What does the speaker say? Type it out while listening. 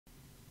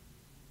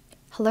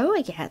Hello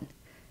again.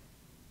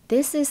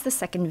 This is the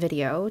second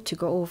video to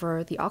go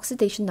over the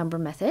oxidation number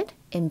method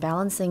in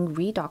balancing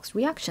redox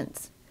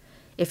reactions.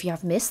 If you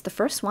have missed the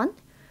first one,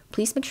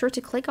 please make sure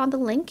to click on the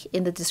link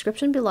in the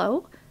description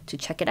below to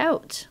check it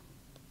out.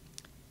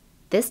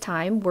 This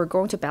time we're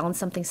going to balance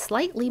something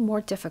slightly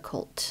more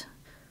difficult.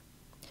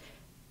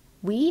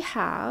 We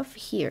have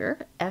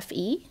here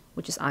Fe,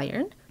 which is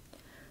iron,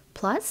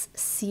 plus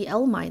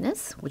Cl-,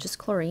 which is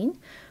chlorine,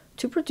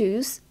 to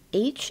produce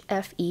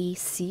HFeCl4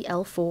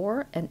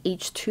 and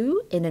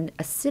H2 in an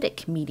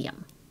acidic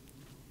medium.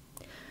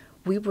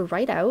 We will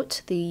write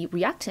out the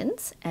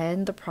reactants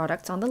and the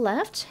products on the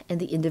left and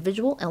the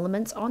individual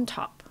elements on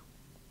top.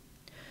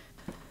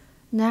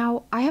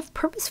 Now, I have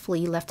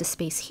purposefully left a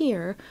space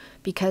here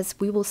because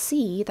we will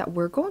see that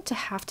we're going to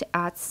have to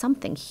add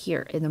something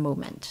here in a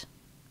moment.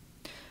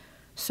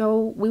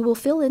 So we will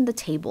fill in the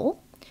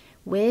table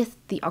with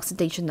the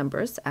oxidation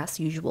numbers as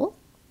usual.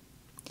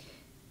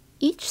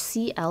 Each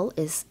Cl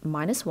is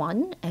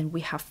 -1, and we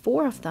have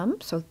 4 of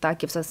them, so that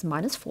gives us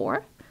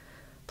 -4,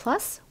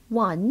 plus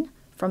 1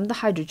 from the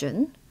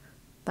hydrogen,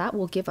 that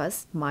will give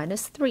us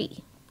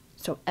 -3.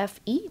 So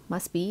Fe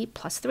must be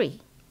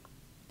 +3.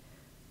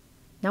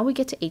 Now we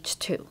get to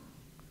H2.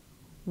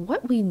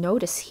 What we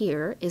notice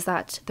here is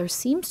that there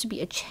seems to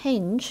be a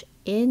change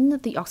in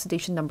the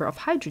oxidation number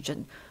of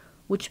hydrogen,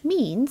 which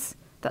means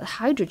that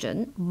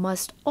hydrogen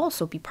must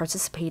also be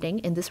participating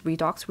in this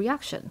redox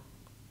reaction.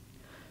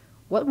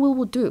 What we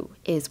will do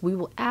is we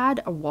will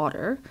add a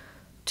water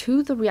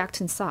to the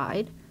reactant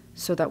side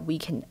so that we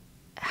can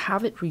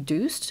have it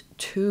reduced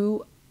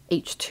to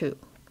H2.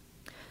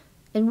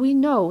 And we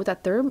know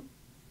that there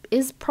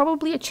is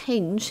probably a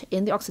change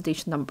in the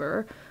oxidation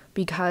number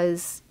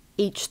because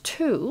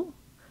H2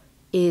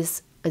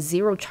 is a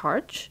 0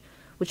 charge,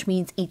 which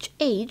means each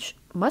H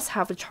must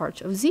have a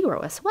charge of 0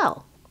 as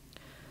well.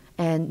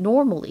 And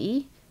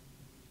normally,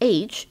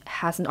 H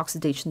has an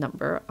oxidation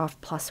number of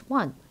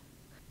 +1.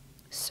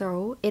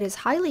 So it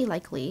is highly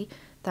likely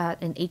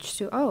that an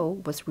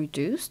H2O was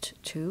reduced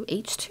to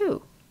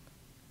H2.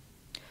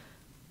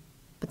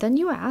 But then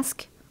you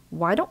ask,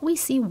 why don't we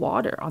see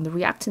water on the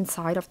reactant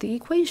side of the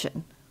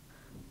equation?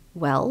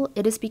 Well,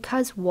 it is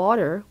because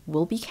water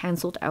will be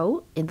cancelled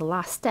out in the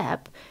last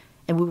step,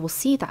 and we will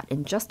see that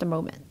in just a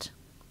moment.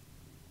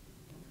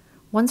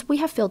 Once we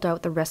have filled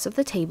out the rest of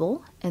the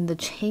table and the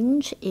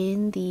change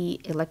in the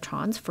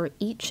electrons for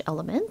each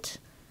element,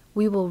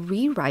 we will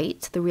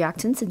rewrite the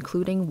reactants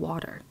including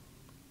water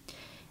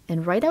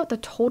and write out the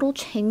total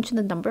change in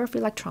the number of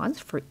electrons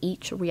for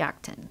each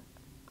reactant.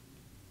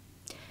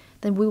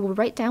 Then we will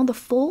write down the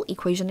full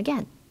equation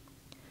again.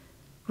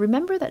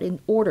 Remember that in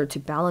order to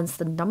balance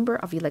the number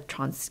of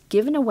electrons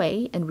given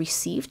away and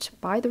received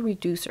by the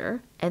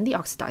reducer and the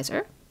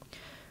oxidizer,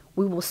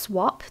 we will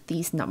swap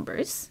these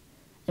numbers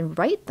and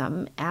write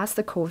them as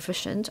the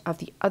coefficient of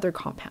the other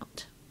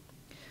compound.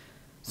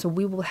 So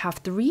we will have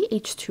 3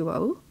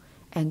 H2O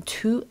and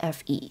 2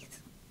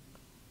 Fe's.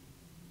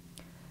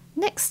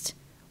 Next,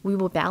 we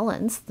will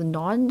balance the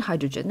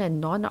non-hydrogen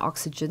and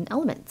non-oxygen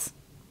elements.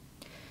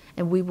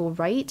 And we will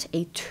write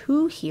a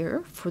 2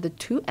 here for the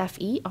 2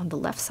 Fe on the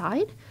left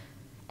side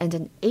and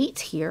an 8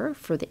 here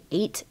for the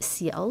 8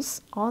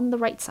 Cl's on the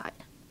right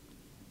side.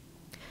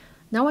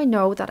 Now I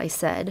know that I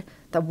said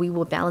that we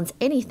will balance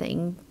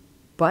anything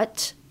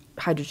but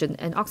hydrogen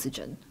and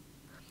oxygen.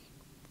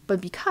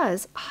 But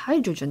because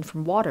hydrogen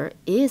from water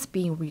is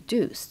being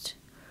reduced,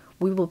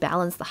 we will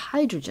balance the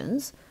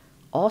hydrogens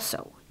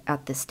also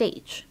at this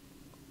stage.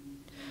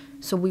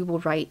 So we will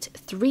write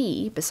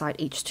 3 beside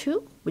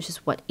H2, which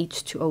is what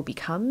H2O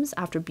becomes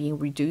after being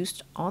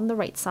reduced on the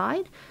right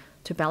side,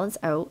 to balance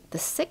out the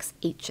 6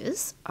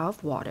 H's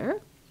of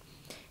water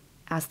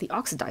as the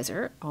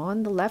oxidizer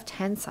on the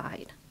left-hand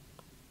side.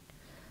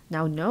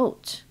 Now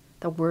note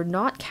that we're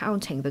not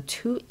counting the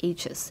 2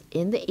 H's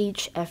in the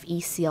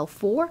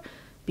HFeCl4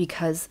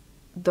 because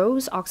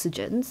those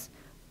oxygens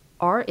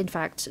are in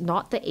fact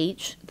not the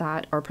H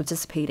that are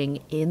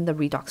participating in the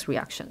redox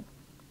reaction.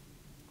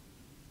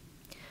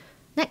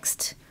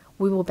 Next,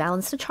 we will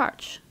balance the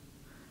charge.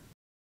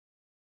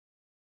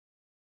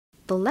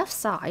 The left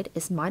side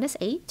is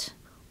 -8,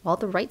 while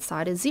the right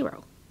side is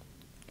 0.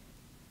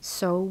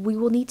 So we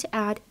will need to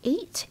add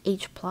 8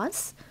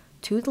 H+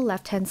 to the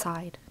left-hand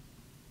side.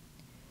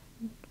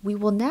 We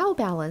will now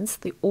balance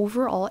the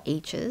overall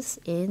H's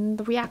in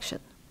the reaction.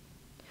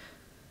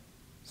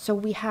 So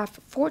we have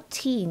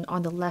 14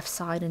 on the left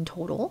side in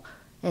total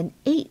and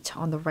 8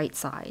 on the right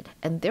side,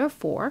 and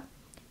therefore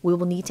we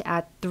will need to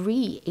add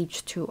 3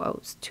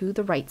 H2O's to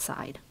the right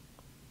side.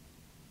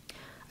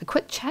 A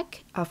quick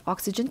check of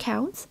oxygen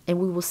counts and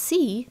we will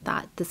see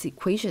that this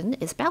equation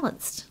is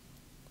balanced.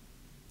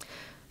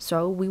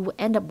 So we will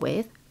end up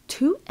with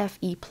 2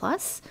 Fe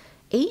plus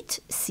 8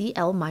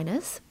 Cl-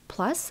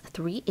 plus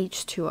 3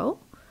 H2O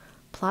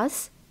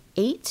plus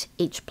 8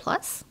 H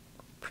plus,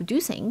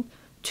 producing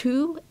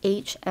 2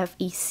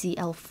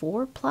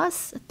 HFeCl4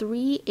 plus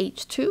 3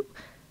 H2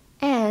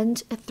 and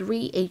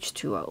 3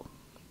 H2O.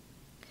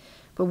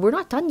 But we're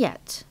not done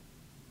yet.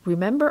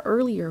 Remember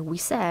earlier we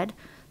said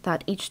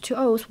that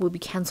H2Os will be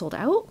cancelled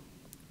out?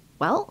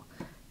 Well,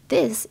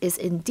 this is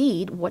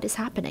indeed what is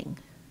happening.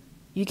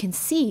 You can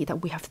see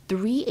that we have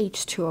 3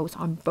 H2Os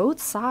on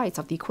both sides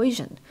of the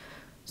equation.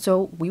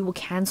 So we will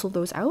cancel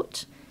those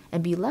out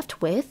and be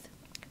left with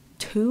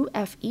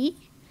 2Fe,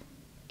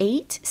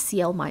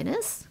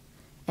 8Cl-,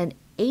 and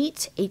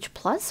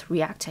 8H+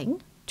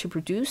 reacting to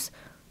produce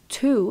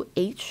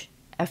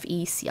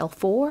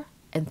 2HFeCl4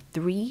 and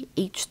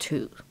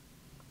 3H2.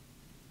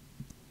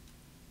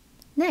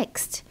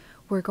 Next,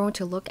 we're going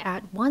to look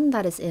at one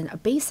that is in a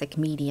basic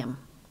medium.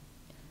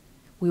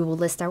 We will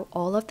list out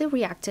all of the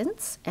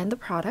reactants and the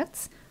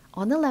products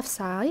on the left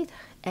side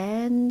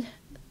and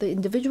the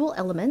individual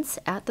elements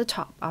at the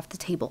top of the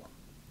table.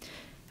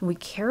 And we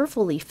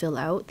carefully fill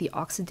out the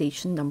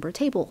oxidation number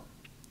table.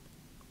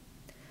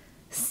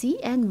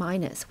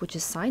 Cn-, which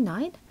is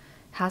cyanide,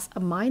 has a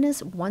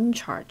 -1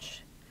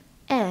 charge.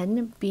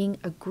 N, being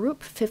a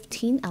group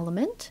 15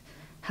 element,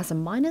 has a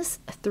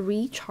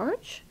 -3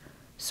 charge,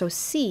 so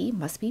C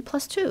must be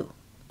 +2.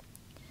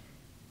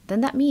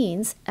 Then that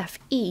means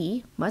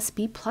Fe must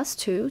be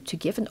 +2 to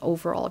give an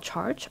overall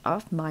charge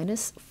of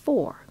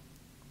 -4.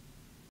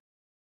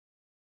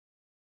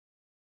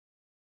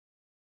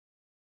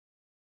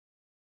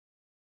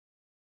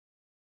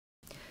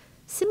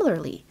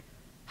 Similarly,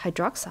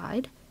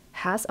 hydroxide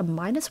has a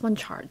 -1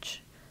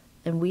 charge,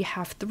 and we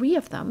have 3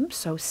 of them,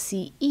 so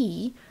Ce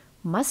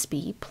must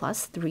be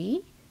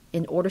 +3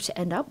 in order to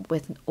end up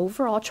with an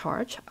overall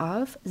charge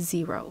of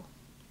 0.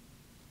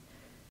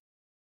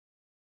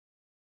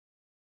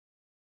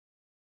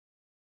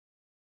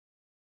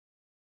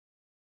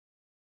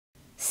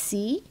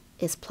 C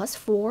is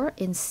 +4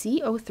 in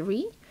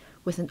CO3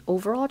 with an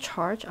overall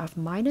charge of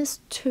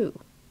 -2,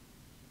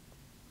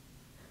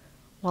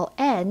 while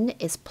N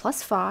is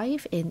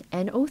 +5 in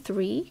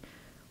NO3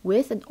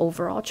 with an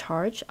overall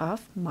charge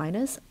of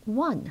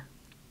 -1.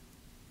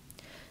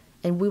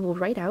 And we will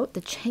write out the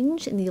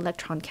change in the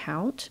electron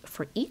count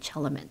for each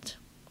element.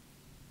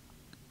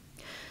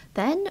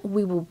 Then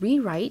we will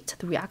rewrite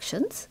the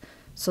reactions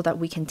so that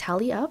we can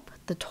tally up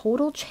the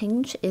total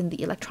change in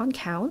the electron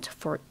count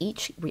for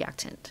each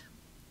reactant.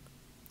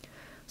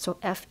 So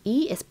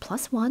Fe is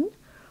 +1,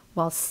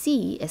 while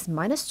C is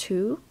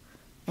 -2,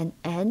 and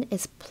N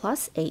is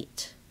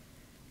 +8.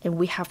 And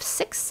we have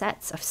 6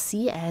 sets of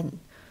Cn,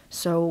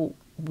 so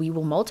we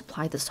will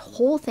multiply this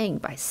whole thing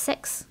by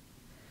 6.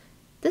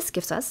 This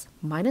gives us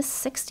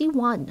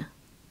 -61.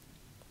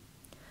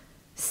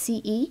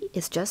 Ce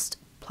is just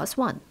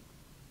 +1.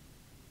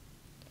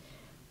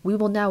 We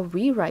will now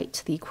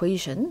rewrite the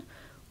equation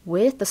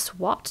with the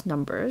swapped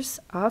numbers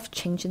of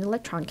change in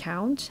electron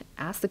count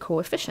as the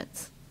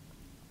coefficients.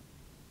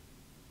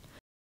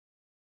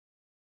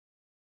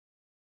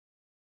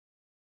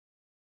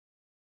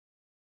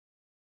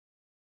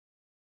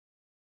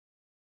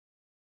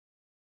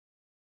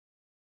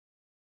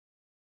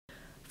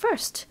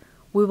 First,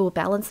 we will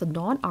balance the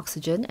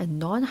non-oxygen and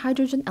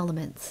non-hydrogen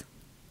elements.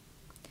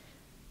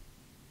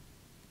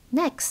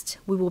 Next,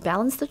 we will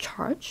balance the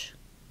charge.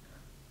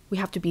 We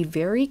have to be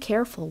very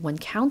careful when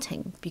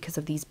counting because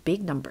of these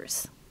big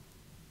numbers.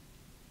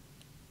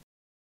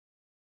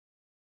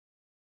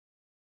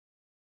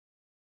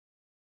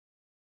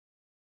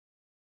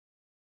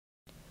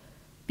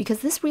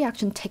 Because this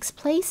reaction takes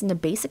place in a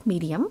basic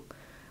medium,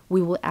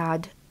 we will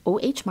add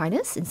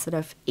OH- instead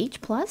of H+,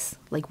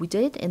 like we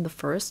did in the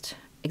first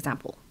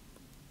example.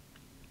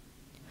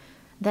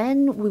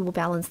 Then we will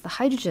balance the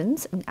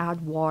hydrogens and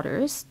add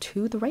waters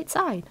to the right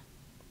side.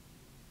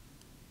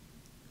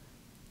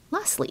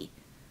 Lastly,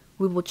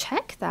 we will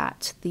check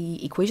that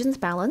the equation is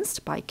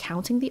balanced by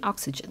counting the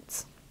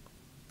oxygens.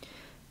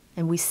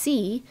 And we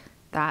see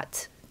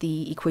that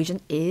the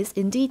equation is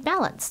indeed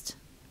balanced.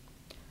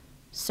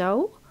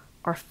 So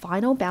our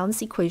final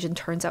balanced equation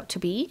turns out to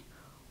be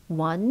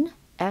 1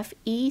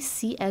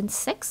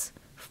 FeCN6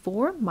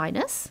 4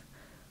 minus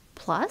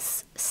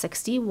plus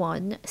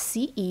 61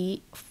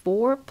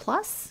 Ce4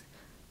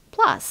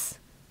 plus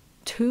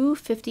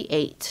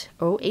 258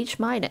 OH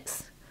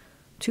minus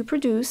to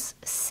produce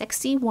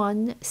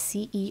 61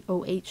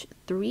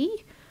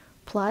 CeOH3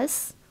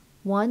 plus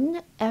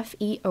 1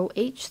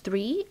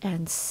 FeOH3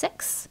 and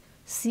 6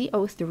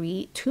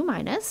 CO3 2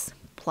 minus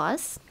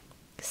plus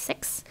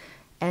 6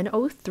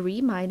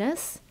 NO3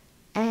 minus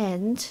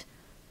and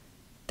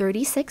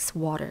 36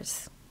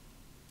 waters.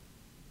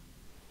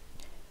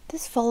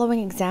 This following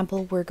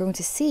example we're going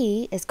to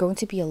see is going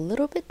to be a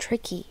little bit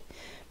tricky,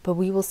 but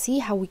we will see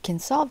how we can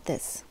solve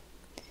this.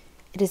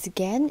 It is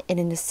again in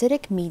an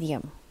acidic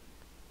medium.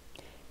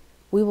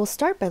 We will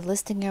start by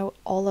listing out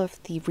all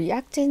of the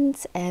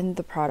reactants and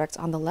the products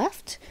on the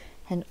left,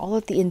 and all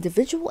of the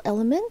individual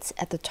elements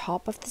at the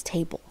top of the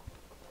table.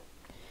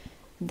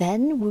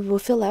 Then we will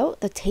fill out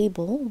the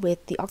table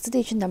with the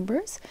oxidation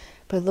numbers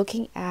by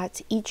looking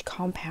at each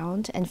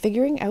compound and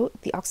figuring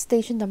out the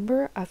oxidation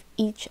number of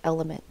each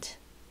element.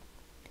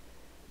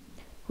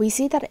 We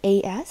see that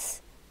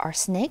As,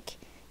 arsenic,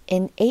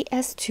 in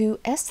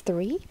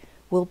As2S3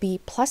 will be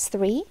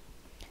 +3,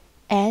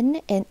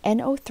 N in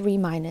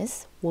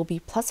NO3- will be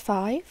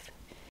 +5,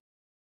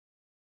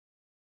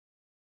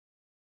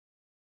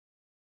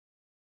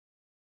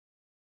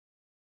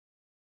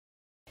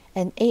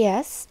 And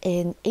AS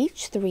in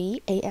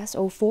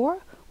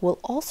H3ASO4 will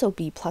also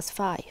be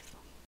 +5.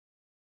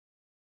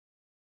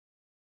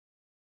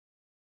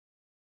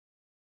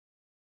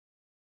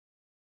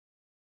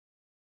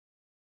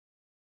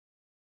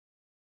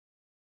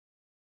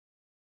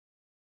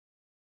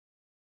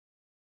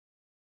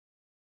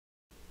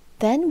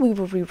 Then we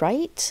will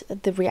rewrite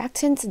the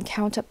reactants and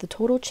count up the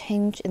total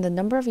change in the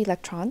number of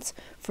electrons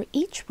for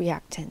each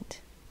reactant.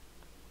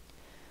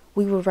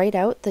 We will write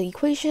out the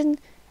equation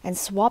and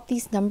swap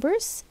these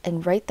numbers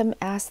and write them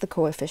as the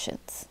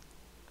coefficients.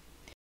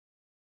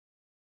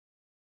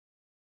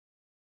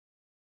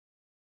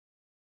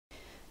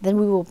 Then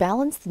we will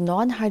balance the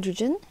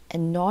non-hydrogen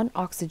and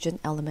non-oxygen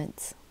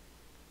elements.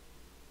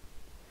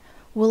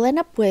 We'll end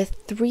up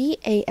with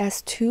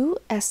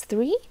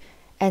 3as2s3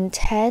 and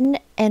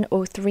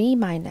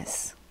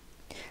 10NO3-,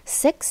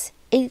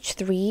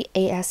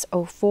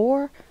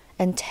 6H3ASO4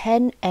 and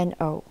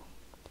 10NO.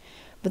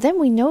 But then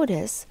we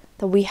notice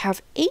that we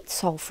have 8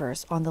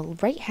 sulfurs on the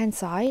right-hand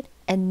side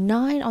and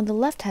 9 on the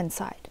left-hand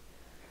side.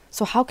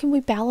 So how can we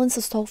balance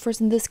the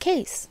sulfurs in this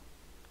case?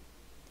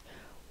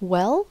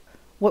 Well,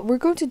 what we're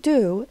going to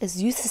do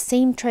is use the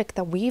same trick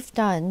that we've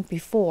done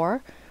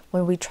before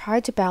when we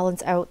tried to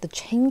balance out the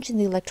change in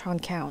the electron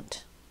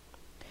count.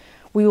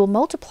 We will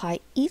multiply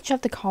each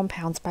of the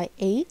compounds by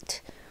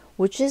 8,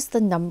 which is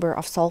the number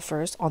of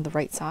sulfurs on the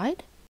right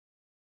side.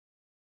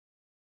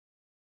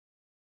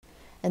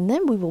 And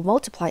then we will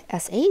multiply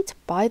S8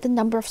 by the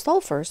number of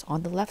sulfurs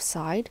on the left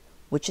side,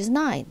 which is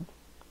 9.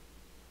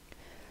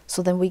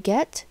 So then we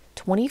get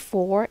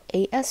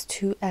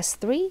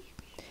 24as2s3,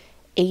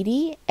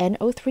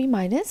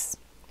 80NO3-,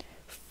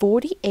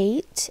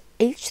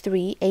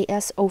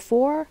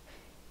 48H3ASO4,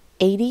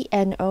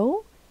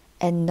 80NO,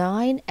 and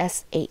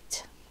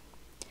 9S8.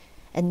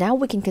 And now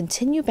we can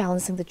continue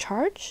balancing the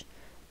charge,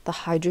 the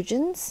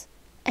hydrogens,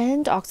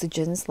 and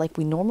oxygens like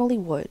we normally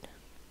would.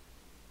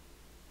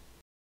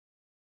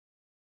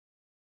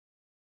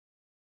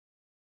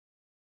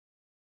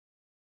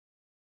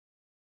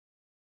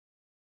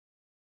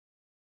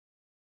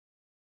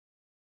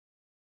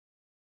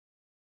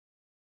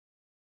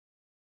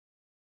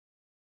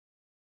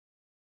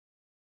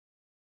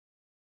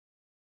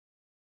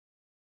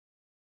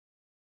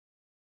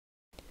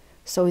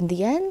 So in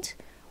the end,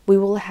 we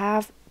will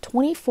have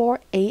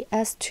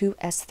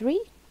 24as2s3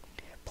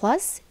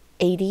 plus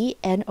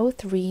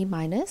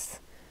 80NO3-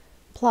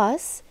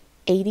 plus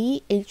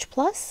 80H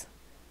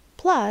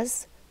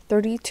plus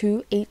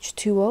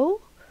 32H2O,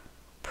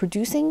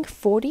 producing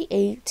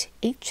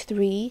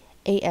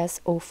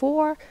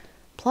 48H3ASO4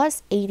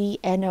 plus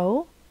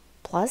 80NO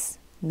plus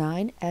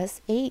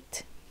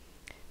 9S8.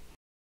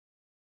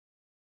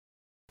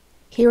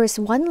 Here is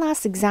one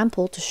last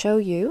example to show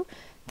you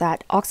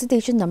that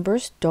oxidation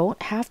numbers don't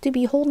have to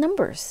be whole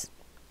numbers.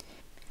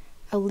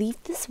 I'll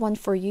leave this one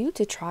for you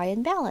to try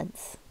and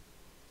balance.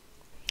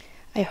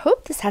 I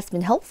hope this has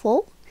been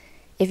helpful.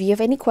 If you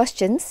have any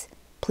questions,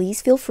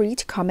 please feel free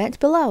to comment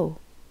below.